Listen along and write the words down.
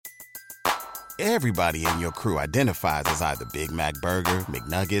Everybody in your crew identifies as either Big Mac Burger,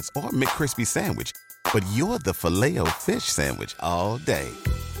 McNuggets, or McCrispy Sandwich. But you're the Filet-O-Fish Sandwich all day.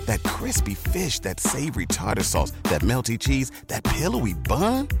 That crispy fish, that savory tartar sauce, that melty cheese, that pillowy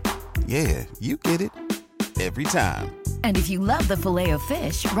bun. Yeah, you get it. Every time. And if you love the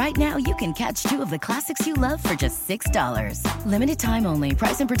Filet-O-Fish, right now you can catch two of the classics you love for just $6. Limited time only.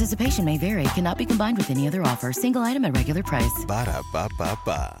 Price and participation may vary. Cannot be combined with any other offer. Single item at regular price.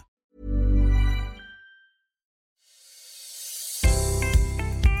 Ba-da-ba-ba-ba.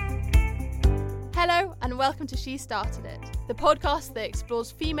 Hello and welcome to She Started It, the podcast that explores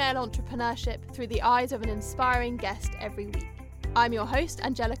female entrepreneurship through the eyes of an inspiring guest every week. I'm your host,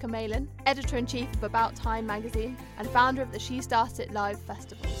 Angelica Malin, Editor-in-Chief of About Time magazine and founder of the She Started It Live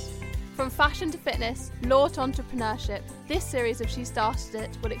festivals. From fashion to fitness, law to entrepreneurship, this series of She Started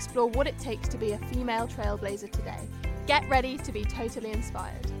It will explore what it takes to be a female trailblazer today. Get ready to be totally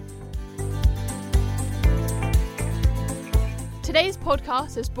inspired. Today's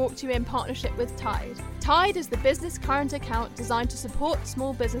podcast is brought to you in partnership with Tide. Tide is the business current account designed to support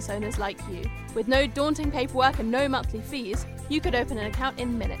small business owners like you. With no daunting paperwork and no monthly fees, you could open an account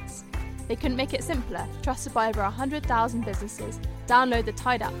in minutes. They couldn't make it simpler. Trusted by over 100,000 businesses. Download the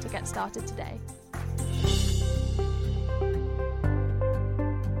Tide app to get started today.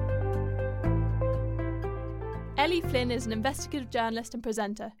 Ellie Flynn is an investigative journalist and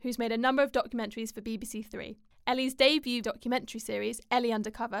presenter who's made a number of documentaries for BBC Three. Ellie's debut documentary series, Ellie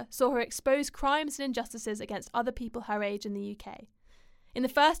Undercover, saw her expose crimes and injustices against other people her age in the UK. In the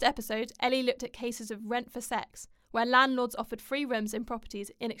first episode, Ellie looked at cases of rent for sex, where landlords offered free rooms in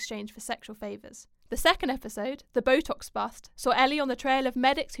properties in exchange for sexual favours. The second episode, The Botox Bust, saw Ellie on the trail of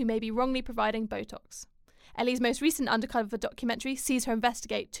medics who may be wrongly providing Botox. Ellie's most recent Undercover documentary sees her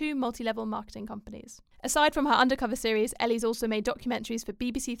investigate two multi-level marketing companies. Aside from her Undercover series, Ellie's also made documentaries for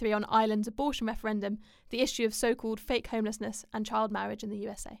BBC Three on Ireland's abortion referendum, the issue of so-called fake homelessness and child marriage in the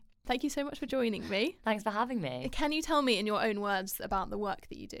USA. Thank you so much for joining me. Thanks for having me. Can you tell me in your own words about the work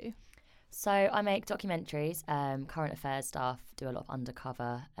that you do? So I make documentaries, current affairs stuff, do a lot of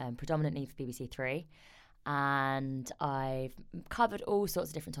Undercover, predominantly for BBC Three. And I've covered all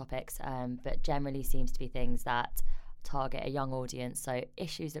sorts of different topics, but generally seems to be things that target a young audience, so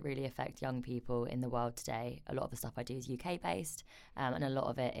issues that really affect young people in the world today. A lot of the stuff I do is UK based, and a lot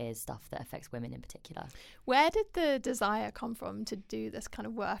of it is stuff that affects women in particular. Where did the desire come from to do this kind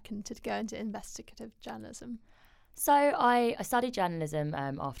of work and to go into investigative journalism? So I studied journalism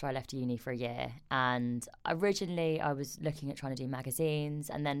after I left uni for a year, and originally I was looking at trying to do magazines,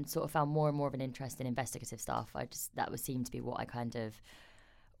 and then sort of found more and more of an interest in investigative stuff. Seemed to be what I kind of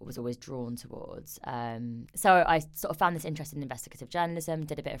was always drawn towards. So I sort of found this interest in investigative journalism,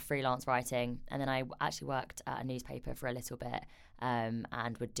 did a bit of freelance writing, and then I actually worked at a newspaper for a little bit,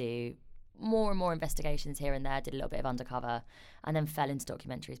 and would do more and more investigations here and there, did a little bit of Undercover, and then fell into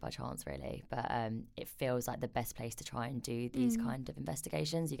documentaries by chance, really. But it feels like the best place to try and do these kind of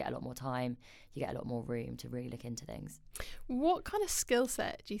investigations. You get a lot more time, you get a lot more room to really look into things. What kind of skill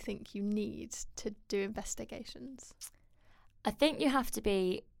set do you think you need to do investigations? I think you have to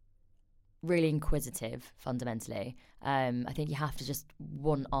be really inquisitive, fundamentally. I think you have to just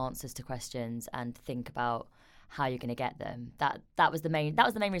want answers to questions and think about how you're going to get them. That was the main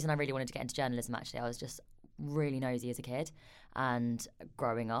reason I really wanted to get into journalism. Actually, I was just really nosy as a kid and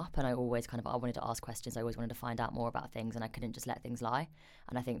growing up, and I wanted to ask questions. I always wanted to find out more about things, and I couldn't just let things lie.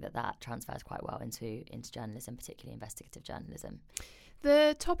 And I think that transfers quite well into journalism, particularly investigative journalism.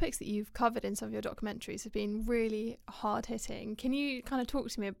 The topics that you've covered in some of your documentaries have been really hard-hitting. Can you kind of talk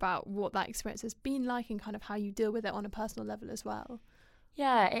to me about what that experience has been like and kind of how you deal with it on a personal level as well?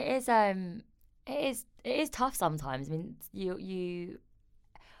 Yeah, it is. It is tough sometimes. I mean,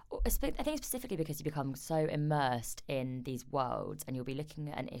 I think specifically because you become so immersed in these worlds, and you'll be looking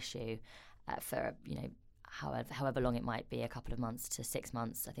at an issue for however long it might be, a couple of months to 6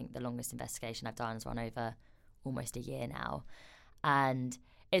 months. I think the longest investigation I've done has run over almost a year now. And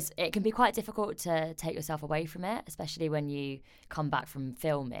it can be quite difficult to take yourself away from it, especially when you come back from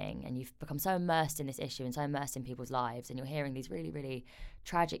filming and you've become so immersed in this issue and so immersed in people's lives, and you're hearing these really, really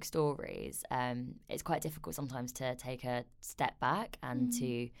tragic stories. It's quite difficult sometimes to take a step back and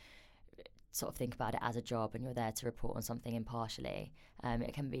to sort of think about it as a job, and you're there to report on something impartially.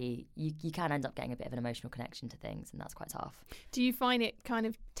 It can be, you can end up getting a bit of an emotional connection to things, and that's quite tough. Do you find it kind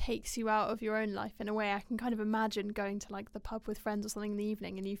of takes you out of your own life in a way? I can kind of imagine going to like the pub with friends or something in the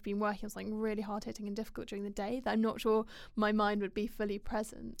evening, and you've been working on something really hard hitting and difficult during the day that I'm not sure my mind would be fully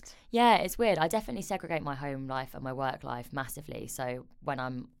present. Yeah, it's weird. I definitely segregate my home life and my work life massively. So when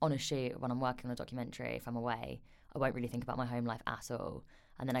I'm on a shoot, when I'm working on a documentary, if I'm away, I won't really think about my home life at all.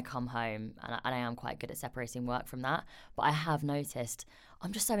 and then I come home, and I am quite good at separating work from that. But I have noticed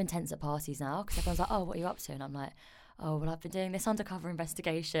I'm just so intense at parties now, because everyone's like, oh, what are you up to? And I'm like, oh, well, I've been doing this undercover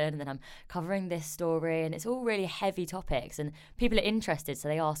investigation, and then I'm covering this story, and it's all really heavy topics, and people are interested, so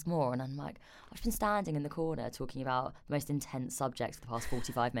they ask more. And I'm like, I've been standing in the corner talking about the most intense subjects for the past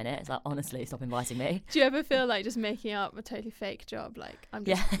 45 minutes. Like, honestly, stop inviting me. Do you ever feel like just making up a totally fake job? Like, I'm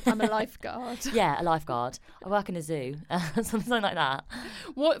a lifeguard. Yeah, a lifeguard. I work in a zoo, something like that.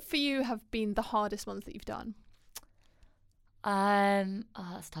 What for you have been the hardest ones that you've done?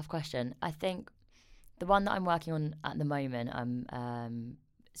 That's a tough question. I think the one that I'm working on at the moment,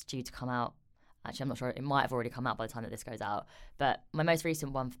 it's due to come out. Actually, I'm not sure. It might have already come out by the time that this goes out. But my most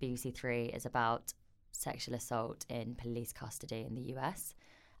recent one for BBC Three is about sexual assault in police custody in the US,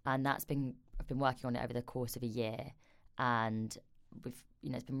 and I've been working on it over the course of a year, and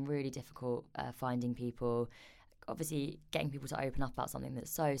it's been really difficult finding people. Obviously, getting people to open up about something that's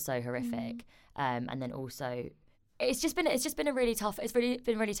so horrific, and then also. It's just been a really tough. It's been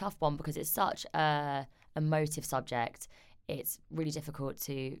a really tough one, because it's such a emotive subject. It's really difficult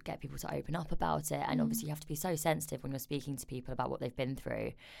to get people to open up about it, and obviously you have to be so sensitive when you're speaking to people about what they've been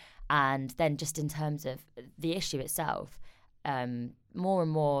through. And then just in terms of the issue itself, more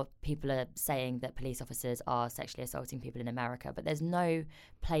and more people are saying that police officers are sexually assaulting people in America, but there's no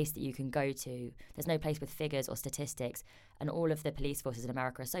place that you can go to. There's no place with figures or statistics, and all of the police forces in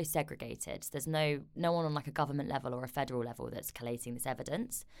America are so segregated. There's no one on like a government level or a federal level that's collating this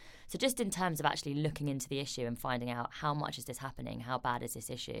evidence. So just in terms of actually looking into the issue and finding out how much is this happening, how bad is this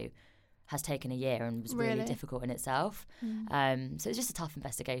issue, has taken a year and was really difficult in itself. So it's just a tough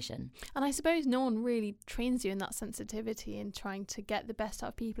investigation. And I suppose no one really trains you in that sensitivity and trying to get the best out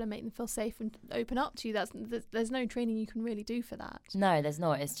of people and make them feel safe and open up to you. There's no training you can really do for that. No, there's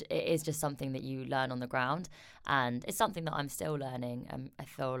not. It is just something that you learn on the ground, and it's something that I'm still learning. I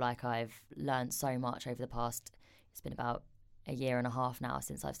feel like I've learned so much over the past, it's been about a year and a half now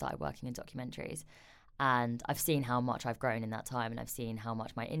since I've started working in documentaries. And I've seen how much I've grown in that time, and I've seen how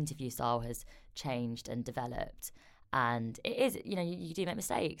much my interview style has changed and developed. And it is, you do make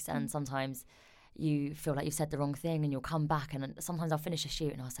mistakes, and sometimes you feel like you've said the wrong thing, and you'll come back, and sometimes I'll finish a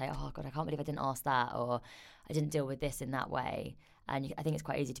shoot and I'll say, oh God, I can't believe I didn't ask that, or I didn't deal with this in that way. And I think it's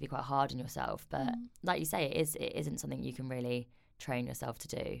quite easy to be quite hard on yourself. But like you say, it isn't something you can really train yourself to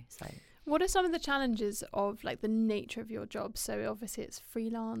do. So. What are some of the challenges of like the nature of your job? So obviously it's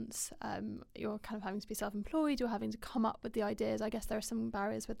freelance, you're kind of having to be self-employed, you're having to come up with the ideas. I guess there are some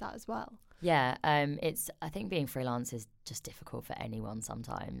barriers with that as well. Yeah, I think being freelance is just difficult for anyone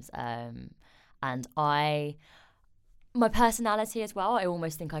sometimes. And my personality as well, I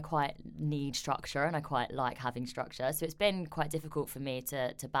almost think I quite need structure, and I quite like having structure. So it's been quite difficult for me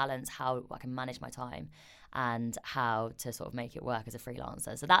to balance how I can manage my time and how to sort of make it work as a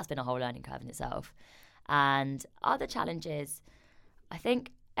freelancer. So that's been a whole learning curve in itself. And other challenges, I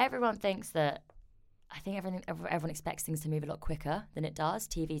think everyone expects things to move a lot quicker than it does.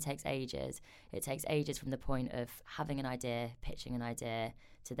 TV takes ages. It takes ages from the point of having an idea, pitching an idea,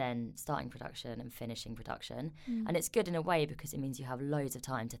 to then starting production and finishing production. And it's good in a way because it means you have loads of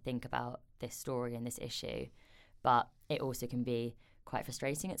time to think about this story and this issue. But it also can be quite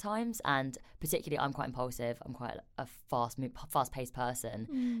frustrating at times, and particularly I'm quite impulsive. I'm quite a fast-paced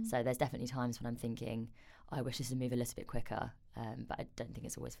person. So there's definitely times when I'm thinking, I wish this would move a little bit quicker, but I don't think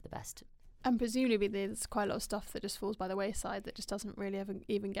it's always for the best. And presumably there's quite a lot of stuff that just falls by the wayside that just doesn't really ever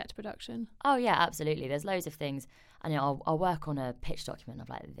even get to production. Oh yeah, absolutely. There's loads of things, and I'll work on a pitch document of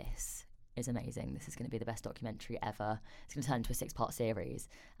like, this is amazing. This is going to be the best documentary ever. It's going to turn into a 6-part series,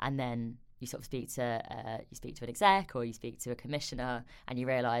 and then you sort of speak to an exec or you speak to a commissioner, and you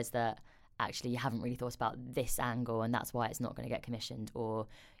realise that actually you haven't really thought about this angle, and that's why it's not going to get commissioned, or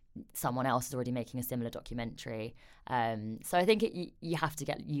someone else is already making a similar documentary. So I think you have to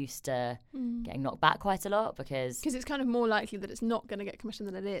get used to getting knocked back quite a lot, because it's kind of more likely that it's not going to get commissioned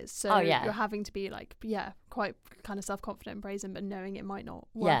than it is. So you're having to be like, quite kind of self-confident and brazen, but knowing it might not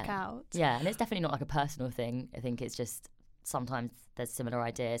work out. Yeah, and it's definitely not like a personal thing. I think it's just sometimes there's similar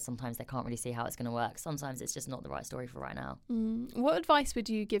ideas, sometimes they can't really see how it's going to work, sometimes it's just not the right story for right now. What advice would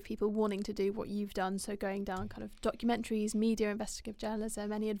you give people wanting to do what you've done, so going down kind of documentaries, media, investigative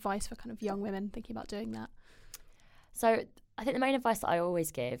journalism? Any advice for kind of young women thinking about doing that? So I think the main advice that I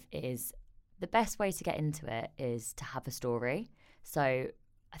always give is the best way to get into it is to have a story. So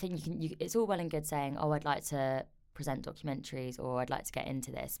I think it's all well and good saying, oh, I'd like to present documentaries, or I'd like to get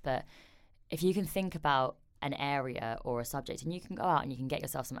into this, but if you can think about an area or a subject, and you can go out and you can get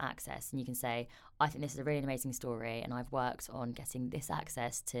yourself some access, and you can say, I think this is a really amazing story, and I've worked on getting this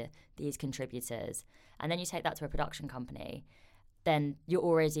access to these contributors, and then you take that to a production company, then you're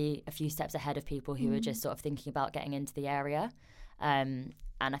already a few steps ahead of people who are just sort of thinking about getting into the area. And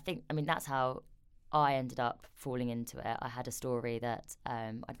I think, I mean, that's how I ended up falling into it. I had a story that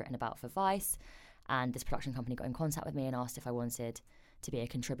I'd written about for Vice, and this production company got in contact with me and asked if I wanted to be a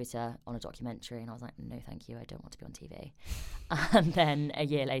contributor on a documentary, and I was like, no thank you, I don't want to be on TV. And then a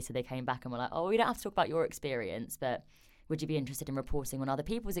year later they came back and were like, oh, we don't have to talk about your experience, but would you be interested in reporting on other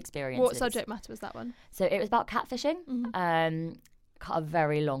people's experiences? What subject matter was that one? So it was about catfishing. Cut a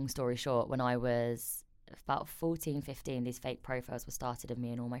very long story short, when I was about 14, 15, these fake profiles were started of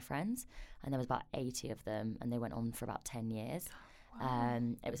me and all my friends, and there was about 80 of them, and they went on for about 10 years. Wow.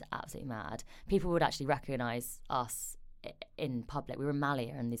 It was absolutely mad. People would actually recognise us in public. We were in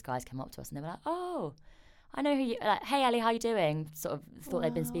Malia, and these guys came up to us and they were like, oh, I know who you, like, hey Ellie, how you doing? Sort of thought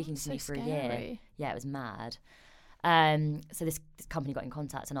they'd been speaking to me for a year. Yeah, it was mad. So this company got in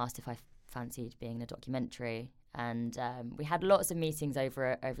contact and asked if I fancied being in a documentary, and we had lots of meetings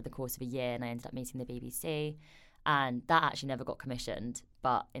over the course of a year, and I ended up meeting the BBC, and that actually never got commissioned,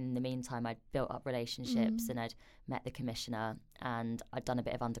 but in the meantime I'd built up relationships and I'd met the commissioner, and I'd done a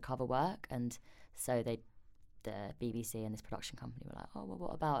bit of undercover work, and so the BBC and this production company were like, oh, well,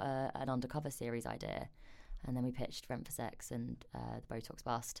 what about an undercover series idea? And then we pitched Rent for Sex and The Botox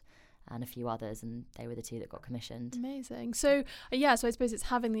Bust and a few others, and they were the two that got commissioned. Amazing. So I suppose it's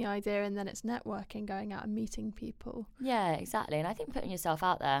having the idea, and then it's networking, going out and meeting people. Yeah, exactly. And I think putting yourself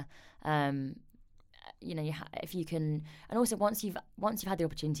out there, if you can, and also once you've had the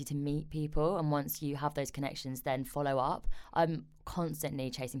opportunity to meet people, and once you have those connections, then follow up. I'm constantly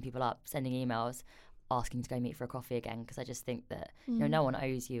chasing people up, sending emails, asking to go meet for a coffee again, because I just think that no one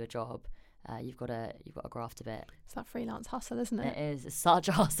owes you a job. You've got to graft a bit. It's that freelance hustle, isn't it? It is. It's such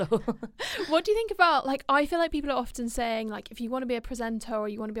a hustle. What do you think about, like, I feel like people are often saying, like, if you want to be a presenter or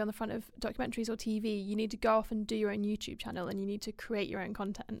you want to be on the front of documentaries or TV, you need to go off and do your own YouTube channel and you need to create your own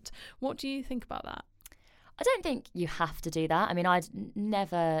content. What do you think about that? I don't think you have to do that. I mean, I'd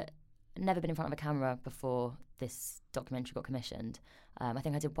never been in front of a camera before this documentary got commissioned. I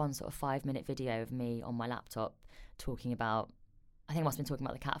think I did one sort of 5-minute video of me on my laptop talking about, I think I must have been talking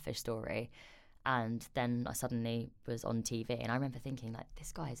about the catfish story, and then I suddenly was on TV, and I remember thinking, like,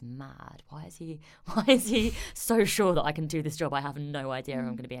 this guy is mad. Why is he so sure that I can do this job? I have no idea if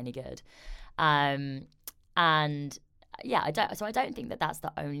I'm going to be any good. And yeah, I don't think that that's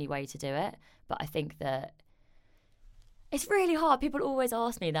the only way to do it, but I think that it's really hard. People always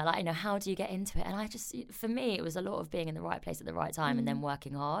ask me that, like, how do you get into it? And I just, for me, it was a lot of being in the right place at the right time and then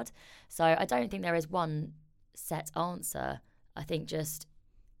working hard. So I don't think there is one set answer. I think just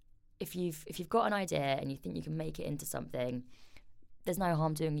if you've got an idea and you think you can make it into something, there's no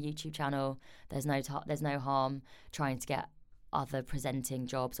harm doing a YouTube channel. There's no harm trying to get other presenting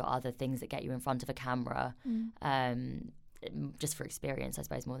jobs or other things that get you in front of a camera. Just for experience, I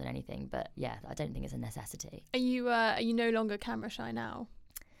suppose, more than anything. But yeah, I don't think it's a necessity. Are you no longer camera shy now?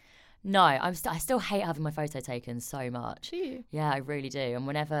 No, I still hate having my photo taken so much. Do you? Yeah, I really do. And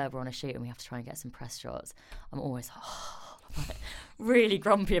whenever we're on a shoot and we have to try and get some press shots, I'm always really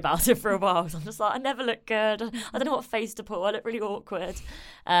grumpy about it for a while. So I'm just like, I never look good. I don't know what face to put. I look really awkward.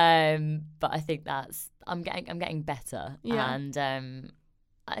 But I think I'm getting better. Yeah. And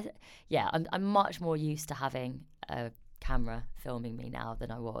I'm much more used to having a camera filming me now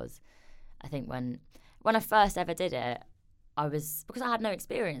than I was. I think when I first ever did it, because I had no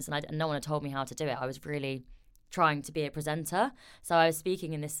experience and no one had told me how to do it, I was really trying to be a presenter. So I was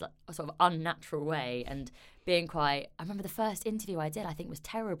speaking in this sort of unnatural way and being I remember the first interview I did, I think, was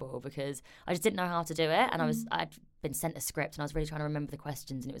terrible because I just didn't know how to do it, and I'd been sent a script and I was really trying to remember the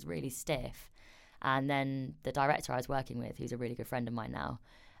questions, and it was really stiff. And then the director I was working with, who's a really good friend of mine now,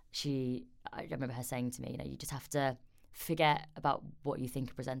 I remember her saying to me, you just have to forget about what you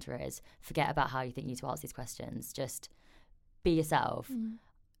think a presenter is, forget about how you think you need to answer these questions, just be yourself.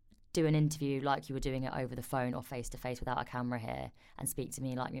 Do an interview like you were doing it over the phone or face to face without a camera here, and speak to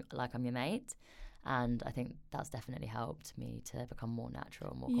me like I'm your mate. And I think that's definitely helped me to become more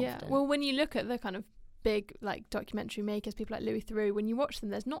natural and more confident. Well, when you look at the kind of big, like, documentary makers, people like Louis Theroux, when you watch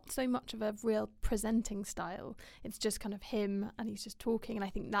them, there's not so much of a real presenting style. It's just kind of him and he's just talking, and I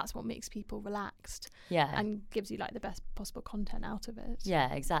think that's what makes people relaxed. Yeah. And gives you, like, the best possible content out of it.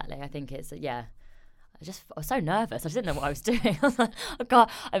 Yeah, exactly. I think it's, I was so nervous. I just didn't know what I was doing. I was like,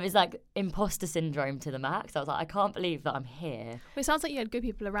 it was like imposter syndrome to the max. I was like, I can't believe that I'm here. Well, it sounds like you had good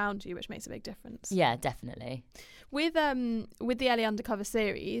people around you, which makes a big difference. Yeah, definitely. With the Ellie Undercover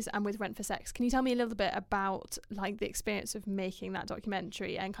series and with Rent for Sex, can you tell me a little bit about, like, the experience of making that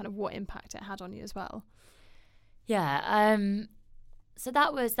documentary and kind of what impact it had on you as well? Yeah, So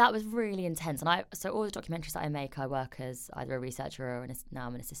that was really intense, and so all the documentaries that I make, I work as either a researcher or now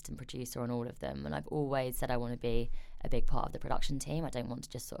I'm an assistant producer on all of them. And I've always said I want to be a big part of the production team. I don't want to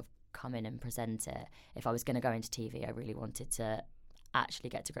just sort of come in and present it. If I was going to go into TV, I really wanted to actually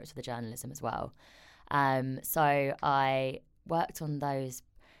get to grips with the journalism as well. So I worked on those.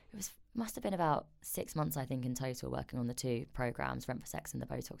 Must have been about 6 months, I think, in total, working on the 2 programs, Rent for Sex and the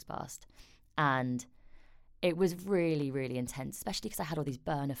Botox Bust, and it was really, really intense, especially because I had all these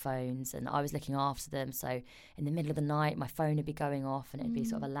burner phones and I was looking after them. So in the middle of the night, my phone would be going off and it'd be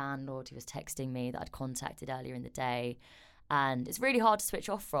sort of a landlord who was texting me that I'd contacted earlier in the day. And it's really hard to switch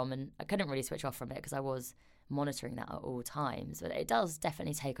off from, and I couldn't really switch off from it because I was monitoring that at all times. But it does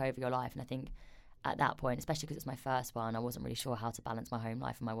definitely take over your life. And I think at that point, especially because it's my first one, I wasn't really sure how to balance my home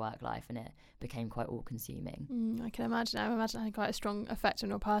life and my work life, and it became quite all-consuming. I can imagine. I imagine it had quite a strong effect on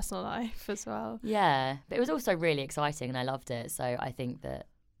your personal life as well. Yeah, but it was also really exciting, and I loved it. So I think that,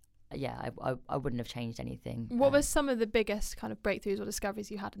 I wouldn't have changed anything. What were some of the biggest kind of breakthroughs or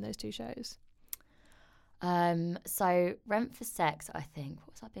discoveries you had in those 2 shows? So Rent for Sex, I think,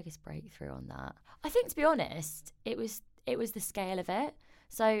 what was our biggest breakthrough on that? I think, to be honest, it was the scale of it.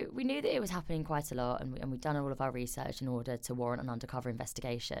 So we knew that it was happening quite a lot, and we'd done all of our research in order to warrant an undercover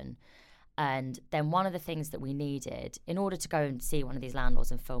investigation. And then one of the things that we needed, in order to go and see one of these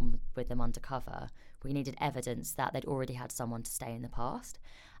landlords and film with them undercover, we needed evidence that they'd already had someone to stay in the past.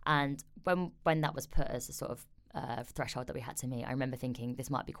 And when that was put as a sort of threshold that we had to meet, I remember thinking this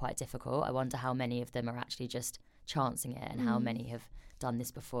might be quite difficult. I wonder how many of them are actually just chancing it and how many have done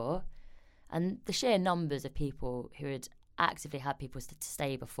this before. And the sheer numbers of people who had actively had people to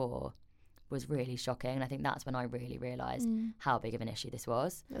stay before was really shocking, and I think that's when I really realised how big of an issue this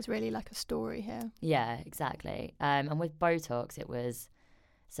was. There's really like a story here. Yeah, exactly. And with Botox, it was,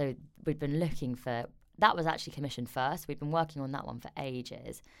 so we'd been looking for, that was actually commissioned first. We'd been working on that one for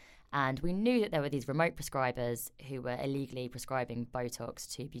ages, and we knew that there were these remote prescribers who were illegally prescribing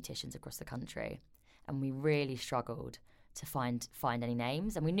Botox to beauticians across the country, and we really struggled to find any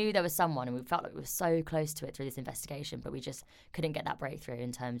names. And we knew there was someone, and we felt like we were so close to it through this investigation, but we just couldn't get that breakthrough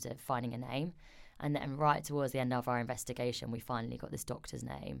in terms of finding a name. And then right towards the end of our investigation, we finally got this doctor's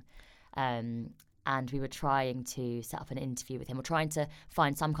name. And we were trying to set up an interview with him. We're trying to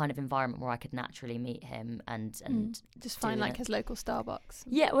find some kind of environment where I could naturally meet him and just find like his local Starbucks.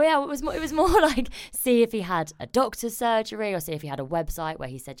 Yeah, well, yeah, it was more like see if he had a doctor's surgery or see if he had a website where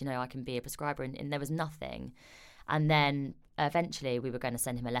he said, I can be a prescriber, and there was nothing. And then eventually we were going to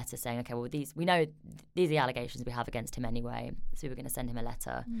send him a letter saying, okay, well, we know these are the allegations we have against him anyway. So we were going to send him a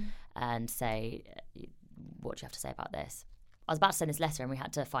letter and say, what do you have to say about this? I was about to send this letter and we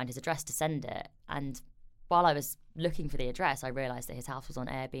had to find his address to send it. And while I was looking for the address, I realised that his house was on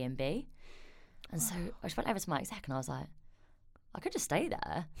Airbnb. And so I just went over to my exec and I was like, I could just stay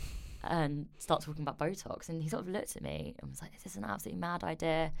there and start talking about Botox. And he sort of looked at me and was like, is this an absolutely mad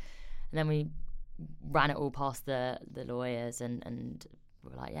idea? And then we ran it all past the lawyers and we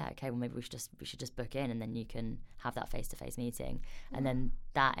were like, yeah, okay, well, maybe we should just book in and then you can have that face-to-face meeting. And then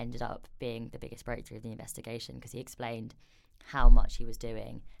that ended up being the biggest breakthrough of the investigation, because he explained how much he was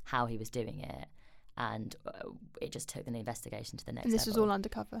doing, how he was doing it, and it just took the investigation to the next level. This was all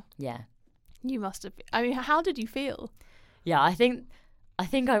undercover? Yeah. You must have been. I mean, how did you feel? Yeah, I think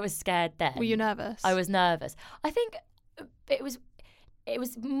I was scared then. Were you nervous? I was nervous. I think it was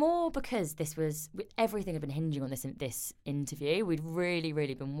more because everything had been hinging on this interview. We'd really,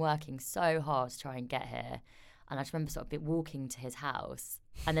 really been working so hard to try and get here. And I just remember sort of walking to his house.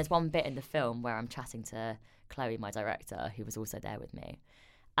 And there's one bit in the film where I'm chatting to Chloe, my director, who was also there with me.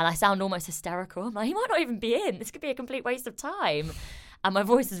 And I sound almost hysterical. I'm like, he might not even be in. This could be a complete waste of time. And my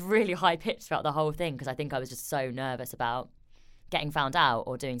voice is really high-pitched throughout the whole thing because I think I was just so nervous about getting found out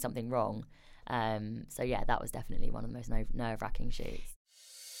or doing something wrong. So yeah, that was definitely one of the most nerve-wracking shoots.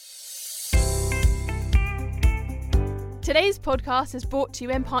 Today's podcast is brought to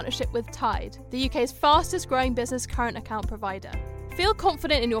you in partnership with Tide, the UK's fastest growing business current account provider. Feel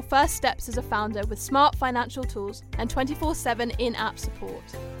confident in your first steps as a founder with smart financial tools and 24/7 in-app support.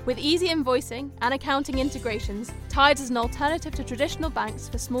 With easy invoicing and accounting integrations, Tide is an alternative to traditional banks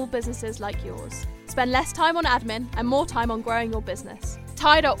for small businesses like yours. Spend less time on admin and more time on growing your business.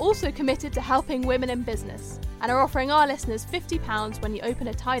 Tide are also committed to helping women in business and are offering our listeners £50 when you open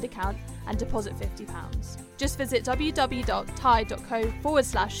a Tide account and deposit £50. Just visit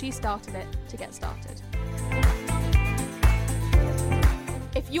www.tide.co/she-started-it to get started.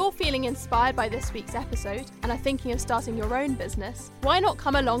 If you're feeling inspired by this week's episode and are thinking of starting your own business, why not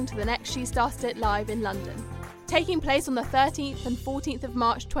come along to the next She Started It Live in London? Taking place on the 13th and 14th of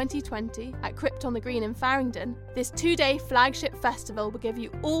March 2020 at Crypt on the Green in Farringdon, this 2-day flagship festival will give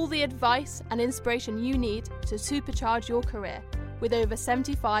you all the advice and inspiration you need to supercharge your career, with over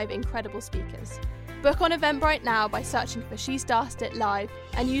 75 incredible speakers. Book on Eventbrite now by searching for She Started It Live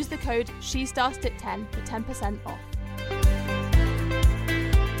and use the code SheStartedIt10 for 10% off.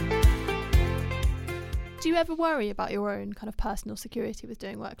 Do you ever worry about your own kind of personal security with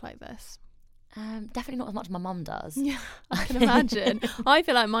doing work like this? Definitely not as much as my mum does. Yeah, I can imagine. I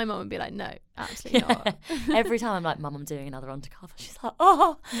feel like my mum would be like, no, absolutely not. Every time I'm like, Mum, I'm doing another undercover. She's like,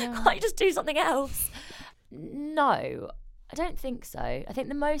 oh, can't you just do something else? No, I don't think so. I think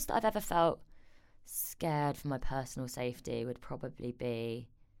the most that I've ever felt scared for my personal safety would probably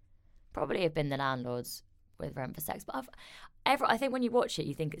have been the landlords with Rent for Sex. But I think when you watch it,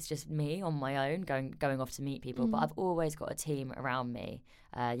 you think it's just me on my own going off to meet people. But I've always got a team around me.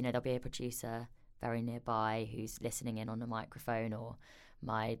 There'll be a producer very nearby who's listening in on a microphone, or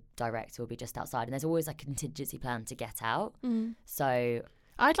my director will be just outside. And there's always a contingency plan to get out. So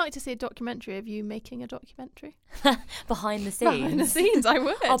I'd like to see a documentary of you making a documentary. Behind the scenes. Behind the scenes, I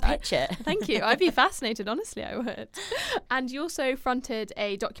would. I'll pitch it. Thank you. I'd be fascinated, honestly, I would. And you also fronted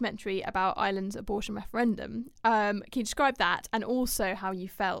a documentary about Ireland's abortion referendum. Can you describe that, and also how you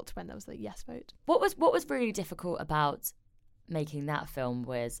felt when there was the yes vote? What was really difficult about making that film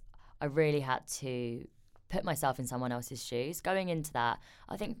was I really had to put myself in someone else's shoes. Going into that,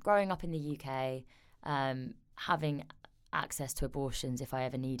 I think growing up in the UK, having access to abortions if I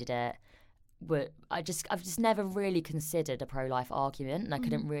ever needed it, I've just never really considered a pro-life argument, and I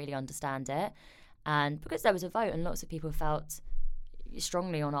couldn't really understand it. And because there was a vote and lots of people felt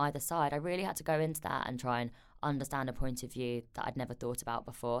strongly on either side, I really had to go into that and try and understand a point of view that I'd never thought about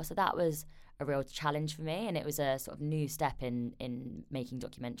before. So that was a real challenge for me, and it was a sort of new step in making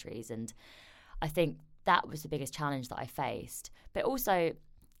documentaries. And I think that was the biggest challenge that I faced. But also,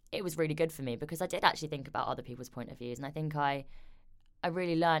 it was really good for me because I did actually think about other people's point of views, and I think I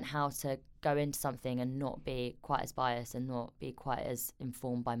really learned how to go into something and not be quite as biased and not be quite as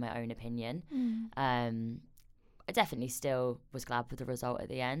informed by my own opinion. I definitely still was glad with the result at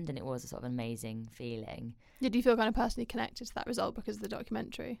the end, and it was a sort of amazing feeling. Did you feel kind of personally connected to that result because of the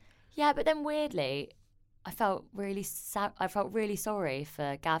documentary? Yeah, but then weirdly, I felt really sorry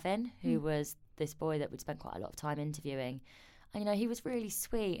for Gavin, who was this boy that we'd spent quite a lot of time interviewing. And, he was really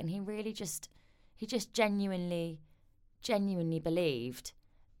sweet, and he just genuinely believed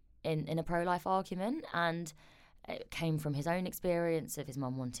in a pro-life argument, and it came from his own experience of his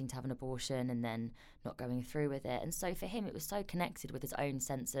mum wanting to have an abortion and then not going through with it. And so for him, it was so connected with his own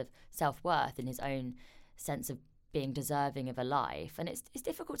sense of self-worth and his own sense of being deserving of a life. And it's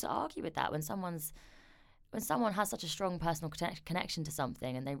difficult to argue with that when someone has such a strong personal connection to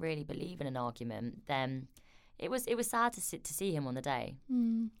something and they really believe in an argument. Then it was sad to see him on the day.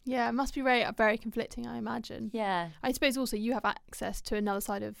 Yeah, it must be very conflicting, I imagine. Yeah. I suppose also you have access to another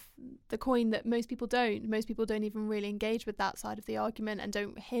side of the coin that most people don't. Most people don't even really engage with that side of the argument and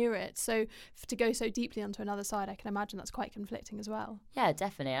don't hear it. So to go so deeply onto another side, I can imagine that's quite conflicting as well. Yeah,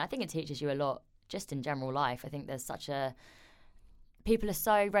 definitely. And I think it teaches you a lot just in general life. I think there's people are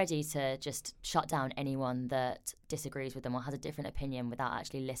so ready to just shut down anyone that disagrees with them or has a different opinion without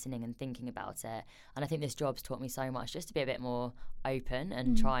actually listening and thinking about it. And I think this job's taught me so much just to be a bit more open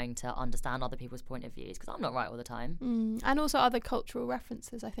and trying to understand other people's point of views, because I'm not right all the time. And also other cultural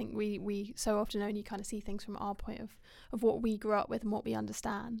references. I think we so often only kind of see things from our point of what we grew up with and what we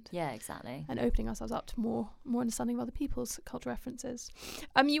understand. Yeah, exactly. And opening ourselves up to more understanding of other people's cultural references.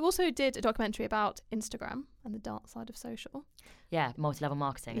 You also did a documentary about Instagram and the dark side of social. Yeah, multi-level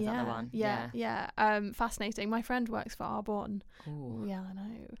marketing, is that the one? Yeah. Fascinating. My friend works for Arbonne. Ooh. Yeah, I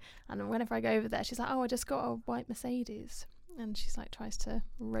know. And whenever I go over there, she's like, oh, I just got a white Mercedes. And she's like, tries to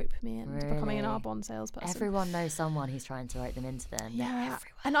rope me into becoming an Arbonne salesperson. Everyone knows someone who's trying to rope them into them. Yeah.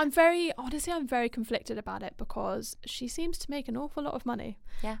 And I'm very conflicted about it because she seems to make an awful lot of money.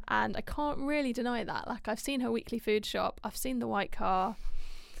 Yeah. And I can't really deny that. Like, I've seen her weekly food shop. I've seen the white car.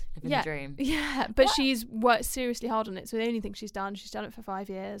 Living the dream. Yeah, but she's worked seriously hard on it. So the only thing she's done it for 5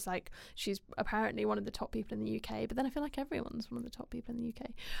 years. Like, she's apparently one of the top people in the UK. But then I feel like everyone's one of the top people in the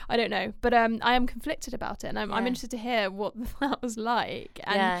UK. I don't know, but I am conflicted about it, and I'm interested to hear what that was like.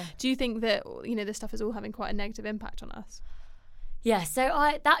 And do you think that this stuff is all having quite a negative impact on us? Yeah, so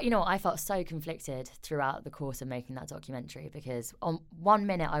I felt so conflicted throughout the course of making that documentary, because on one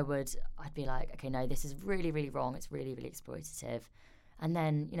minute I'd be like, okay, no, this is really, really wrong. It's really, really exploitative. And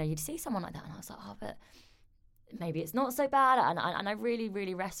then, you'd see someone like that and I was like, oh, but maybe it's not so bad. And I really,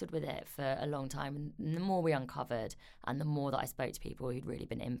 really wrestled with it for a long time. And the more we uncovered and the more that I spoke to people who'd really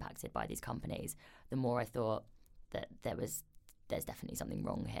been impacted by these companies, the more I thought, that there's definitely something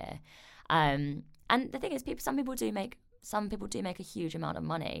wrong here. And the thing is, some people do make a huge amount of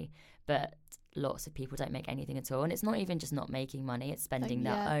money, but lots of people don't make anything at all. And it's not even just not making money, it's spending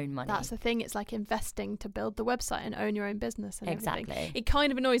their own money. That's the thing. It's like investing to build the website and own your own business and exactly. everything. It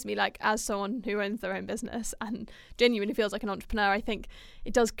kind of annoys me, like, as someone who owns their own business and genuinely feels like an entrepreneur, I think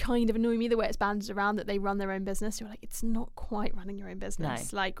it does kind of annoy me the way it's banded around that they run their own business. You're like, it's not quite running your own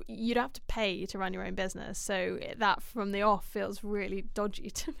business. No. Like, you'd have to pay to run your own business. So that from the off feels really dodgy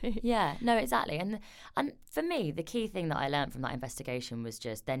to me. Yeah, no, exactly. And for me, the key thing that I learned from that investigation was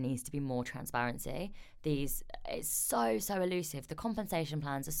just there needs to be more transparency. It's so elusive. The compensation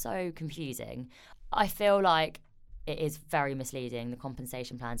plans are so confusing. I feel like it is very misleading. The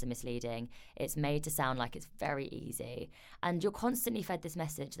compensation plans are misleading. It's made to sound like it's very easy. And you're constantly fed this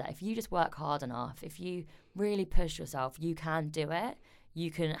message that if you just work hard enough, if you really push yourself, you can do it. You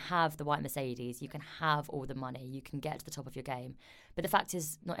can have the white Mercedes, you can have all the money, you can get to the top of your game. But the fact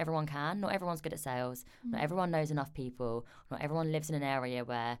is, not everyone can. Not everyone's good at sales. Not everyone knows enough people. Not everyone lives in an area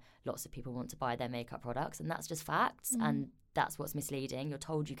where lots of people want to buy their makeup products. And that's just facts. And that's what's misleading. You're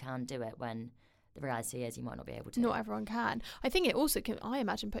told you can do it when the reality is you might not be able to. Not everyone can. I think it also can, I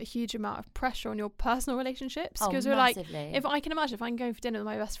imagine, put a huge amount of pressure on your personal relationships. Because we're like, if I can imagine if I'm going for dinner with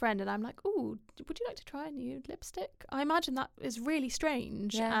my best friend and I'm like, oh, would you like to try a new lipstick? I imagine that is really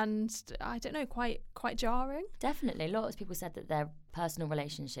strange and I don't know, quite jarring. Definitely. Lots of people said that their personal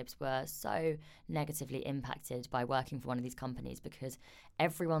relationships were so negatively impacted by working for one of these companies because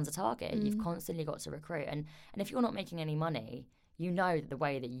everyone's a target. You've constantly got to recruit. And if you're not making any money, you know that the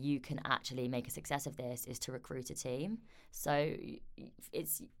way that you can actually make a success of this is to recruit a team. So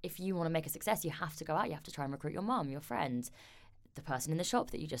if you want to make a success, you have to go out, you have to try and recruit your mum, your friend, the person in the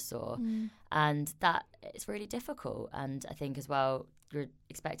shop that you just saw. And that it's really difficult. And I think as well, you're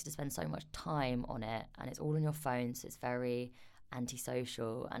expected to spend so much time on it and it's all on your phone, so it's very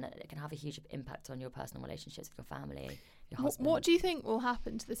antisocial and it can have a huge impact on your personal relationships with your family, your husband. What do you think will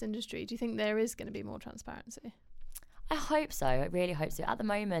happen to this industry? Do you think there is going to be more transparency? I hope so. I really hope so. At the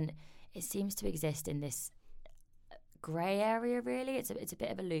moment, it seems to exist in this grey area, really. It's a bit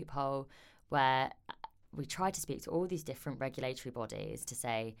of a loophole where we try to speak to all these different regulatory bodies to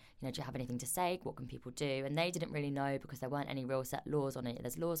say, do you have anything to say? What can people do? And they didn't really know because there weren't any real set laws on it.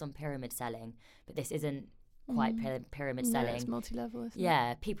 There's laws on pyramid selling, but this isn't quite pyramid selling. Yeah, it's multi-level, isn't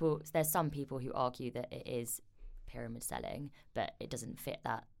it? There's some people who argue that it is pyramid selling, but it doesn't fit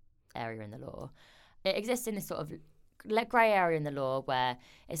that area in the law. It exists in this sort of grey area in the law where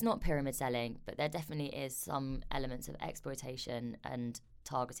it's not pyramid selling, but there definitely is some elements of exploitation and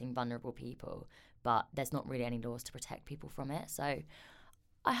targeting vulnerable people, but there's not really any laws to protect people from it. So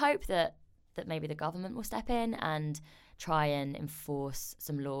I hope that maybe the government will step in and try and enforce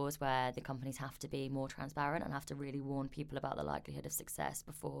some laws where the companies have to be more transparent and have to really warn people about the likelihood of success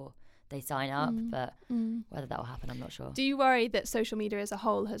before they sign up. But whether that will happen, I'm not sure. Do you worry that social media as a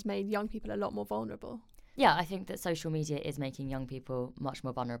whole has made young people a lot more vulnerable? Yeah, I think that social media is making young people much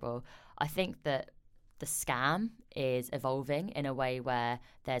more vulnerable. I think that the scam is evolving in a way where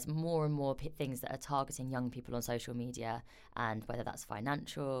there's more and more things that are targeting young people on social media, and whether that's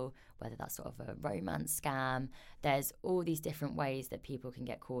financial, whether that's sort of a romance scam, there's all these different ways that people can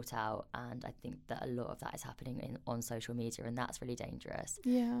get caught out, and I think that a lot of that is happening on social media, and that's really dangerous.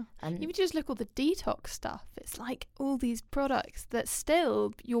 Yeah. And even just look all the detox stuff, it's like all these products that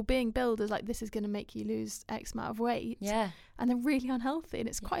still you're being billed as like this is going to make you lose X amount of weight. Yeah. And they're really unhealthy, and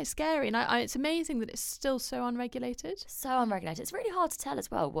it's quite scary, and it's amazing that it's still so unregulated. So unregulated. It's really hard to tell as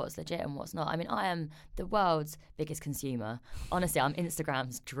well what's legit and what's not. I mean, I am the world's biggest consumer. Honestly, I'm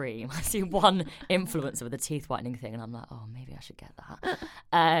Instagram's dream. I see one influencer with a teeth whitening thing and I'm like, oh, maybe I should get that.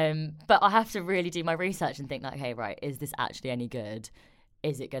 But I have to really do my research and think like, hey, right, is this actually any good?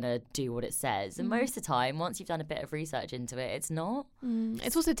 Is it going to do what it says? And most of the time, once you've done a bit of research into it, it's not.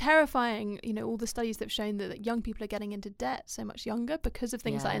 It's also terrifying, all the studies that have shown that young people are getting into debt so much younger because of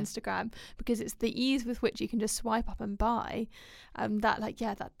things like Instagram, because it's the ease with which you can just swipe up and buy.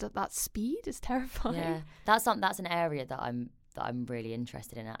 That speed is terrifying. Yeah, that's an area that I'm really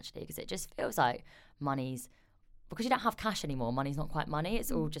interested in actually, because it just feels like because you don't have cash anymore, money's not quite money.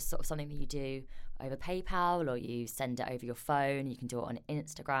 It's all just sort of something that you do over PayPal, or you send it over your phone. You can do it on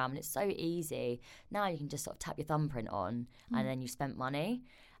Instagram, and it's so easy. Now you can just sort of tap your thumbprint on and then you spent money.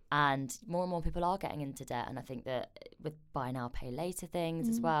 And more people are getting into debt, and I think that with buy now, pay later things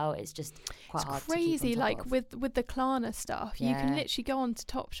as well, it's just quite hard crazy, to keep on top like of. with the Klarna stuff, you can literally go on to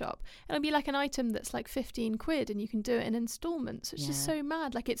Topshop and it'll be like an item that's like 15 quid and you can do it in installments. It's just so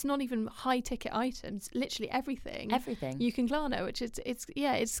mad. Like, it's not even high ticket items, literally everything you can Klarna, which it's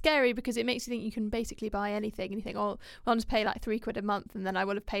scary because it makes you think you can basically buy anything, and you think, oh, well, I'll just pay like 3 quid a month and then I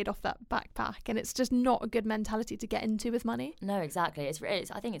will have paid off that backpack. And it's just not a good mentality to get into with money. No, exactly.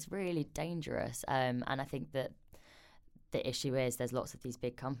 I think it's really dangerous, and I think that the issue is there's lots of these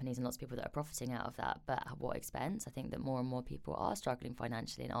big companies and lots of people that are profiting out of that, but at what expense? I think that more and more people are struggling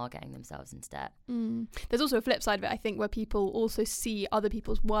financially and are getting themselves into debt. There's also a flip side of it, I think, where people also see other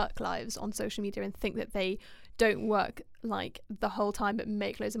people's work lives on social media and think that they don't work like the whole time but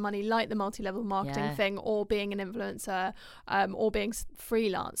make loads of money, like the multi-level marketing thing, or being an influencer, or being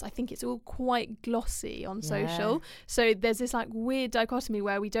freelance. I think it's all quite glossy on social. So there's this like weird dichotomy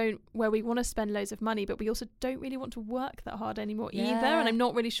where we want to spend loads of money, but we also don't really want to work that hard anymore either. And I'm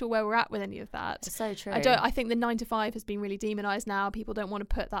not really sure where we're at with any of that. It's so true. I think the 9 to 5 has been really demonized now. People don't want to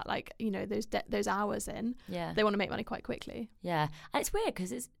put that, like, you know, those hours in. They want to make money quite quickly. And it's weird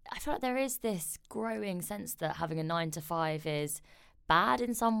because I feel like there is this growing sense that having a 9 to 5 is bad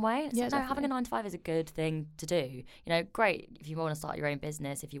in some way. No, having a 9 to 5 is a good thing to do. You know, great if you want to start your own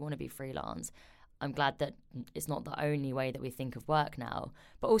business, if you want to be freelance. I'm glad that it's not the only way that we think of work now.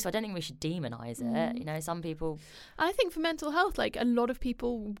 But also, I don't think we should demonise it. You know, some people... I think for mental health, like, a lot of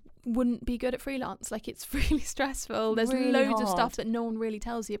people wouldn't be good at freelance. Like, it's really stressful. There's really loads hard. of stuff that no one really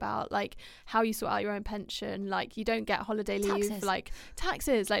tells you about, like how you sort out your own pension. Like, you don't get holiday leave. Like,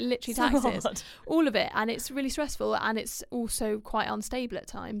 taxes, like literally taxes. Hard. All of it. And it's really stressful, and it's also quite unstable at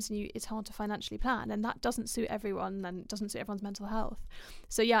times, and it's hard to financially plan, and that doesn't suit everyone and doesn't suit everyone's mental health.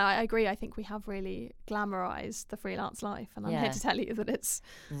 So yeah, I agree. I think we have really glamorized the freelance life, and I'm here to tell you that it's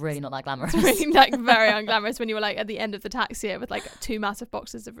really not that glamorous. It's really like very unglamorous when you were like at the end of the tax year with like 2 massive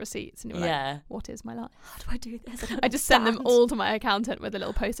boxes of receipts, and you were like, what is my life? How do I do this? I just send them all to my accountant with a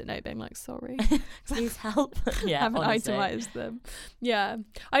little post-it note being like, sorry, please help. I haven't itemized them.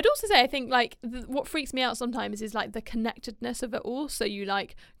 I'd also say I think like what freaks me out sometimes is like the connectedness of it all. So you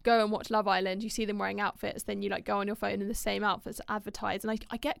like go and watch Love Island, you see them wearing outfits, then you like go on your phone and the same outfits are advertised, and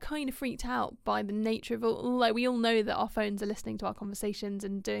I get kind of freaked out by the nature of it all. Like, we all know that our phones are listening to our conversations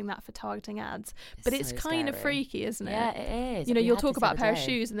and doing that for targeting ads, but it's kind of freaky, isn't it? Yeah, it is. You know, you'll talk about a pair of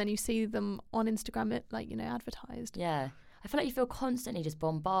shoes and then you see them on Instagram, like, you know, advertised. I feel like you feel constantly just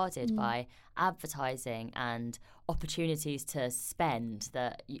bombarded by advertising and opportunities to spend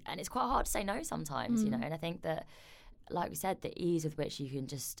and it's quite hard to say no sometimes, you know. And I think that, like we said, the ease with which you can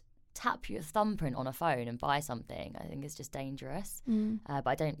just tap your thumbprint on a phone and buy something, I think is just dangerous. But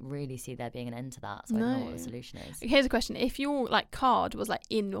I don't really see there being an end to that, so I don't know what the solution is. Here's a question: if your like card was like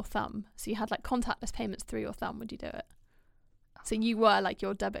in your thumb, so you had like contactless payments through your thumb, would you do it? So you were like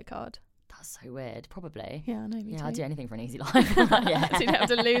your debit card. That's so weird. Probably. Yeah, I know. Me too. I'd do anything for an easy life. So you don't have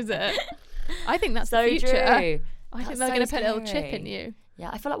to lose it. I think that's so the future. True. I think they're going to put a little chip in you. Yeah,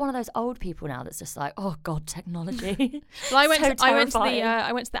 I feel like one of those old people now that's just like, oh God, technology. Well, I went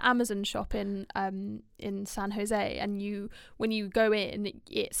to the Amazon shop in San Jose, and when you go in,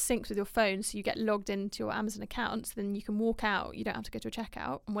 it syncs with your phone, so you get logged into your Amazon account. So then you can walk out. You don't have to go to a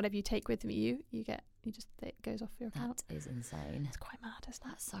checkout, and whatever you take with you, it goes off your account. That is insane. It's quite mad, isn't it?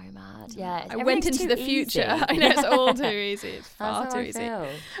 That's so mad. Yeah, I went into the future. I know, it's all too easy. It's far too easy.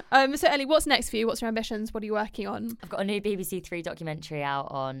 So Ellie, what's next for you? What's your ambitions? What are you working on? I've got a new BBC 3 documentary out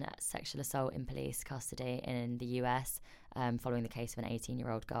on sexual assault in police custody in the US, following the case of an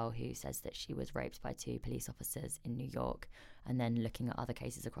 18-year-old girl who says that she was raped by 2 police officers in New York, and then looking at other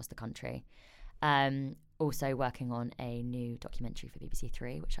cases across the country. Also working on a new documentary for BBC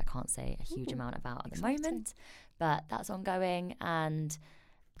 3, which I can't say a huge amount about at the moment, but that's ongoing. And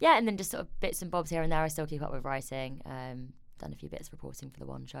then just sort of bits and bobs here and there. I still keep up with writing. Done a few bits of reporting for the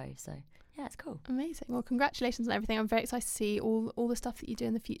One Show, so yeah, it's cool. Amazing. Well, congratulations on everything. I'm very excited to see all the stuff that you do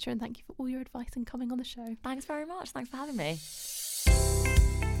in the future, and thank you for all your advice and coming on the show. Thanks very much. Thanks for having me.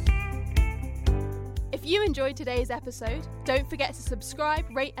 If you enjoyed today's episode, don't forget to subscribe,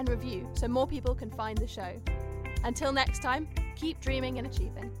 rate and review so more people can find the show. Until next time, keep dreaming and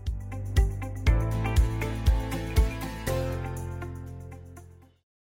achieving.